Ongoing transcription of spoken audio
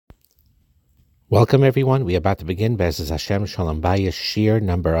Welcome, everyone. We are about to begin Be'ezus Hashem Shalom Bayis Shir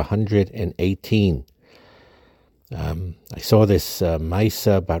number 118. I saw this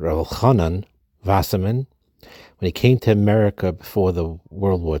Maisa about Rav Elchanan Wasserman when he came to America before the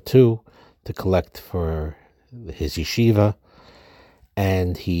World War II to collect for his yeshiva,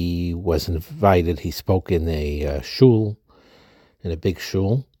 and he was invited. He spoke in a shul, in a big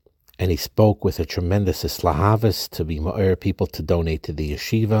shul, and he spoke with a tremendous islahavas to be ma'ir people to donate to the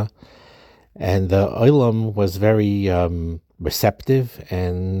yeshiva. And the Olam was very receptive,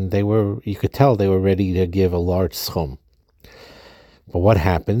 and you could tell they were ready to give a large schum. But what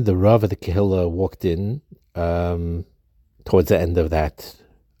happened? The Rav of the Kehillah walked in towards the end of that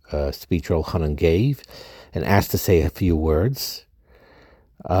speech Rav Elchanan gave and asked to say a few words.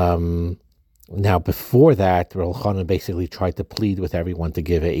 Now, before that, Rav Elchanan basically tried to plead with everyone to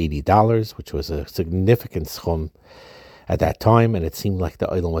give $80, which was a significant schum at that time, and it seemed like the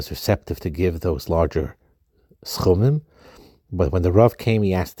Olam was receptive to give those larger schumim. But when the Rav came,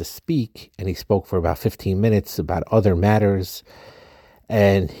 he asked to speak, and he spoke for about 15 minutes about other matters,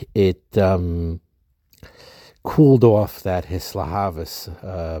 and it cooled off that hislahavas,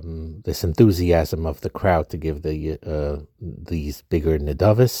 this enthusiasm of the crowd to give these bigger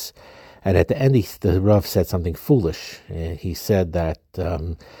nedavis. And at the end, the Rav said something foolish. He said that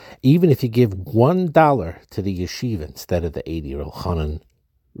even if you give $1 to the yeshiva instead of the 80 Rav Elchanan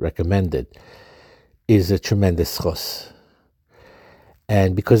recommended, is a tremendous chus.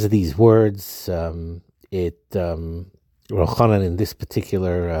 And because of these words, Rav Elchanan in this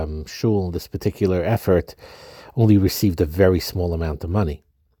particular shul, this particular effort, only received a very small amount of money.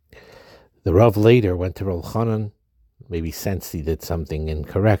 The Rav later went to Rav Elchanan, maybe sensed he did something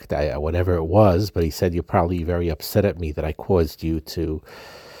incorrect, whatever it was, but he said, "You're probably very upset at me that I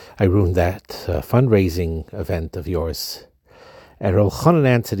ruined that fundraising event of yours." And Rav Elchanan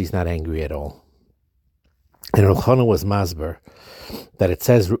answered he's not angry at all. And Rav Elchanan was masber that it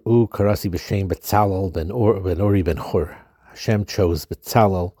says, "Ru'u karasi b'shem Betzalel ben Uri ben Hur." Hashem chose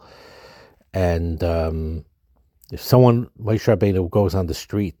Betzalel, and if someone, Moshe Rabbeinu, goes on the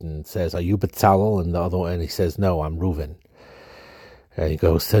street and says, "Are you Betzalel?" and he says, "No, I'm Reuven." And he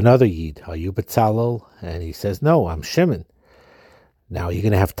goes to another Yid, "Are you Betzalel?" And he says, "No, I'm Shimon." Now you're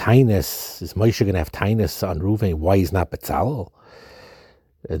going to have tainus. Is Moshe going to have tainus on Reuven? Why he's not Betzalel?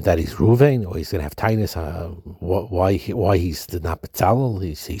 That he's Reuven, or he's going to have tainus why he's not Betzalel?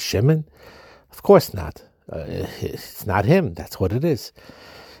 He's Shimon? Of course not. It's not him. That's what it is.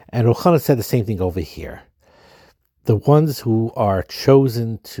 And Rav Elchanan said the same thing over here. The ones who are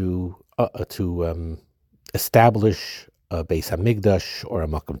chosen to establish a Beis Hamikdash or a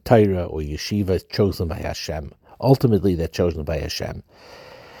Makom Torah or yeshiva is chosen by Hashem. Ultimately, they're chosen by Hashem.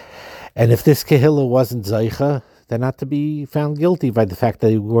 And if this Kehillah wasn't Zaycha, they're not to be found guilty by the fact that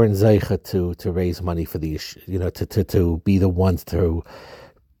they weren't Zaycha to raise money for the to be the ones to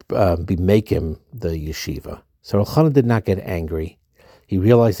make him the yeshiva. So Rav Elchanan did not get angry. He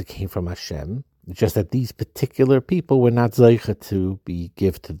realized it came from Hashem. Just that these particular people were not zeicha to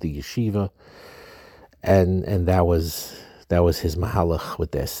give to the yeshiva, and that was his mahalach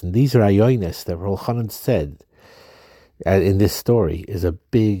with this. And these are ayonis that Rav Elchanan said in this story is a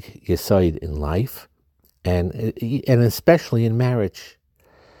big yesod in life, and especially in marriage.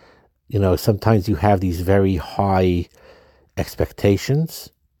 Sometimes you have these very high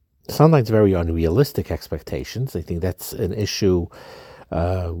expectations, sometimes very unrealistic expectations. I think that's an issue.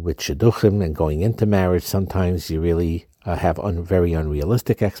 With shidduchim and going into marriage, sometimes you really have very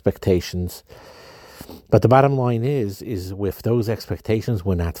unrealistic expectations. But the bottom line is if those expectations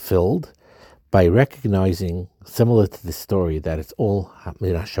were not filled, by recognizing, similar to this story, that it's all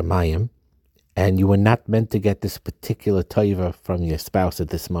min hashamayim, and you were not meant to get this particular taiva from your spouse at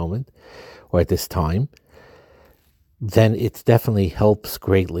this moment or at this time, then it definitely helps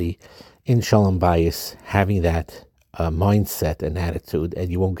greatly in Shalom Bayis having that mindset and attitude, and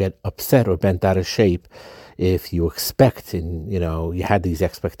you won't get upset or bent out of shape if you expect you had these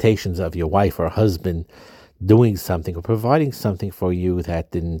expectations of your wife or husband doing something or providing something for you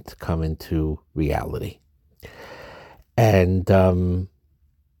that didn't come into reality. And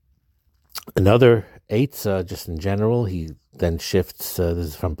another eitzah, just in general, he then shifts, this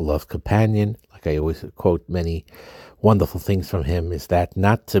is from Beloved Companion, like I always quote many wonderful things from him, is that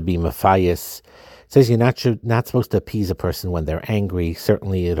not to be mafayis. It says you're not supposed to appease a person when they're angry.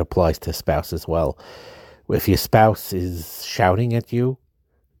 Certainly it applies to a spouse as well. If your spouse is shouting at you,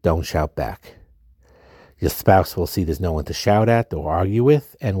 don't shout back. Your spouse will see there's no one to shout at or argue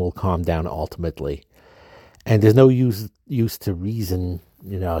with and will calm down ultimately. And there's no use to reason,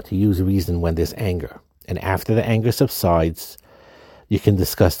 to use reason when there's anger. And after the anger subsides, you can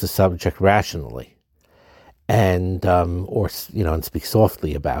discuss the subject rationally and and speak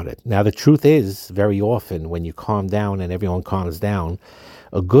softly about it. Now, the truth is, very often when you calm down and everyone calms down,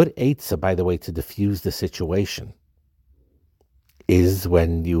 a good eitzah, by the way, to diffuse the situation is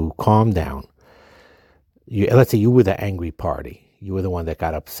when you calm down. Let's say you were the angry party. You were the one that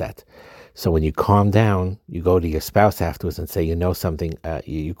got upset. So when you calm down, you go to your spouse afterwards and say, something,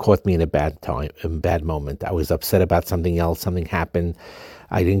 you caught me in a bad time, in a bad moment. I was upset about something else. Something happened.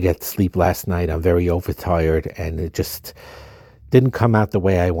 I didn't get sleep last night. I'm very overtired, and it just didn't come out the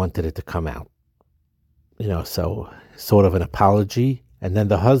way I wanted it to come out. So sort of an apology. And then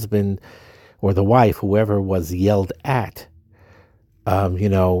the husband or the wife, whoever was yelled at,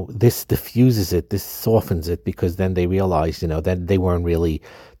 this diffuses it, this softens it, because then they realize, that they weren't really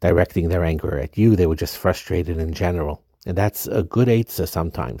directing their anger at you. They were just frustrated in general. And that's a good eitzah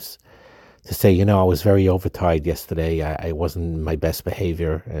sometimes, to say, I was very overtired yesterday. I wasn't in my best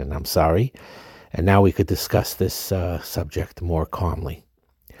behavior, and I'm sorry. And now we could discuss this subject more calmly.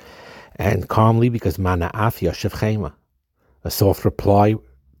 And calmly, because mana'af yashiv chema. A soft reply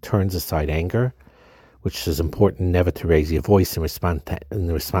turns aside anger, which is important never to raise your voice in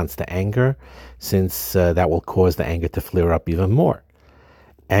response to anger, since that will cause the anger to flare up even more.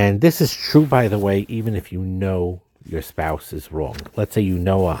 And this is true, by the way, even if you know your spouse is wrong. Let's say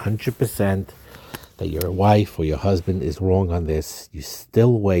 100% that your wife or your husband is wrong on this. You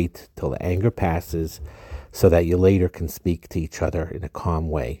still wait till the anger passes so that you later can speak to each other in a calm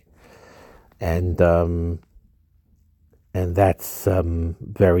way. And that's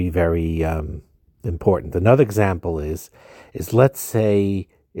very, very important. Another example is let's say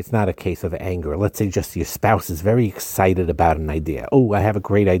it's not a case of anger. Let's say just your spouse is very excited about an idea. Oh, I have a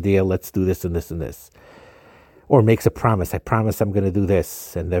great idea. Let's do this and this and this. Or makes a promise. I promise I'm going to do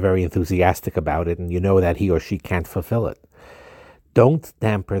this. And they're very enthusiastic about it. And you know that he or she can't fulfill it. Don't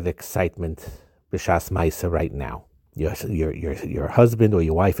damper the excitement b'shas ma'isa right now. Your husband or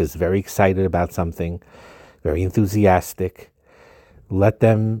your wife is very excited about something, very enthusiastic. Let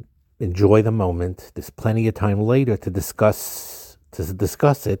them enjoy the moment. There's plenty of time later to discuss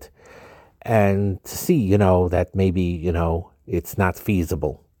it, and to see, that maybe, it's not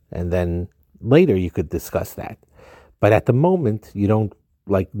feasible. And then later you could discuss that. But at the moment, you don't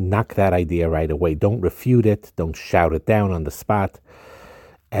knock that idea right away. Don't refute it. Don't shout it down on the spot.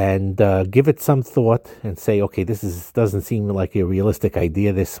 And give it some thought and say, okay, this doesn't seem like a realistic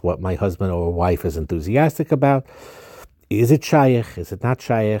idea. This is what my husband or wife is enthusiastic about. Is it shaykh? Is it not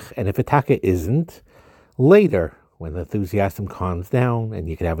shaykh? And if it isn't, later, when the enthusiasm calms down and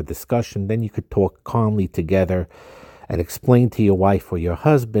you can have a discussion, then you could talk calmly together and explain to your wife or your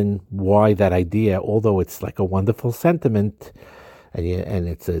husband why that idea, although it's like a wonderful sentiment, and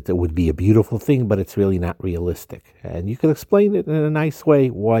it would be a beautiful thing, but it's really not realistic. And you can explain it in a nice way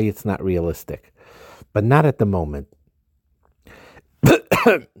why it's not realistic, but not at the moment.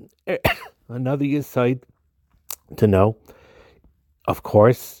 Another aside to know, of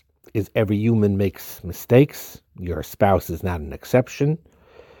course, is every human makes mistakes. Your spouse is not an exception.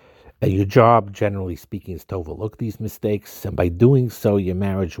 And your job, generally speaking, is to overlook these mistakes. And by doing so, your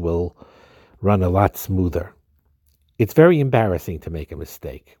marriage will run a lot smoother. It's very embarrassing to make a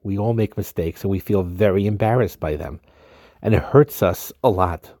mistake. We all make mistakes and we feel very embarrassed by them. And it hurts us a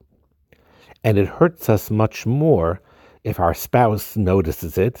lot. And it hurts us much more if our spouse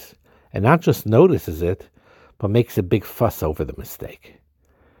notices it, and not just notices it, but makes a big fuss over the mistake.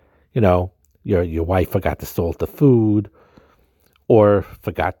 Your wife forgot to salt the food, or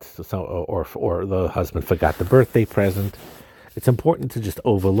the husband forgot the birthday present. It's important to just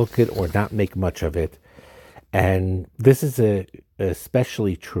overlook it or not make much of it. And this is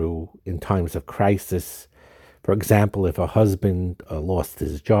especially true in times of crisis. For example, if a husband lost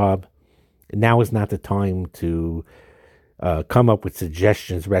his job, now is not the time to come up with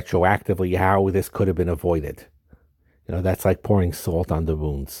suggestions retroactively how this could have been avoided. That's like pouring salt on the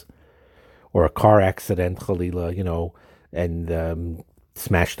wounds. Or a car accident, Khalila, and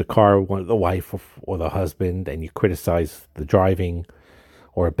smash the car, the wife or the husband, and you criticize the driving,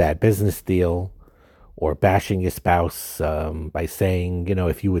 or a bad business deal, or bashing your spouse by saying,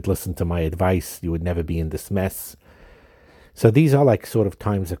 if you would listen to my advice, you would never be in this mess. So these are like sort of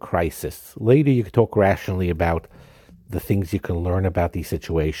times of crisis. Later, you can talk rationally about the things you can learn about these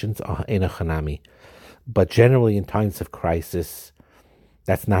situations in a chanami. But generally, in times of crisis,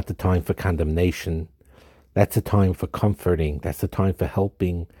 that's not the time for condemnation. That's a time for comforting. That's the time for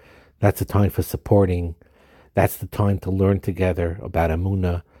helping. That's the time for supporting. That's the time to learn together about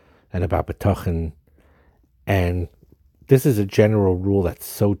Amunah and about B'tachon. And this is a general rule that's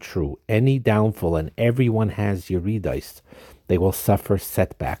so true. Any downfall, and everyone has Yeridais. they will suffer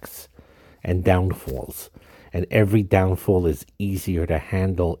setbacks and downfalls. And every downfall is easier to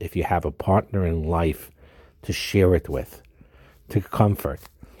handle if you have a partner in life to share it with, to comfort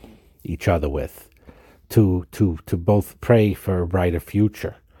each other with, to both pray for a brighter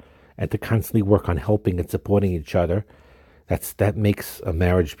future, and to constantly work on helping and supporting each other. That makes a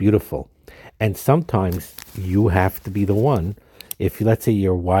marriage beautiful. And sometimes you have to be the one. If, let's say,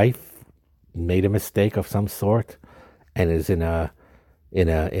 your wife made a mistake of some sort and is in a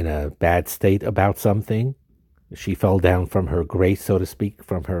bad state about something, she fell down from her grace, so to speak,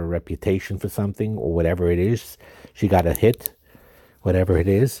 from her reputation for something, or whatever it is, she got a hit, whatever it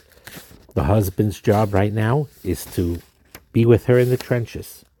is, the husband's job right now is to be with her in the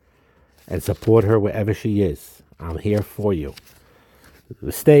trenches and support her wherever she is. I'm here for you.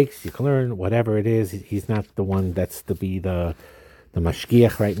 Mistakes, you can learn, whatever it is. He's not the one that's to be the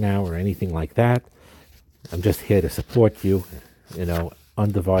mashgiach right now or anything like that. I'm just here to support you,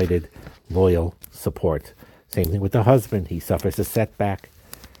 undivided, loyal support. Same thing with the husband. He suffers a setback.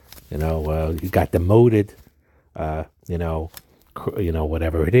 He got demoted.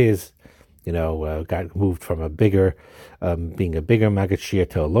 Whatever it is. Got moved from being a bigger Maggid Shir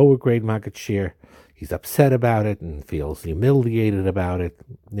to a lower grade Maggid Shir. He's upset about it and feels humiliated about it.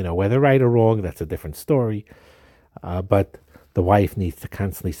 Whether right or wrong, that's a different story. But the wife needs to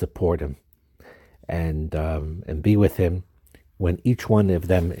constantly support him and be with him when each one of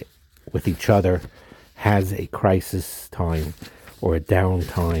them with each other has a crisis time or a down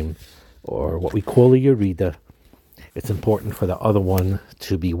time or what we call a yerida. It's important for the other one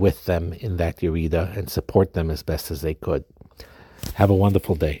to be with them in that yerida and support them as best as they could. Have a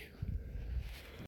wonderful day.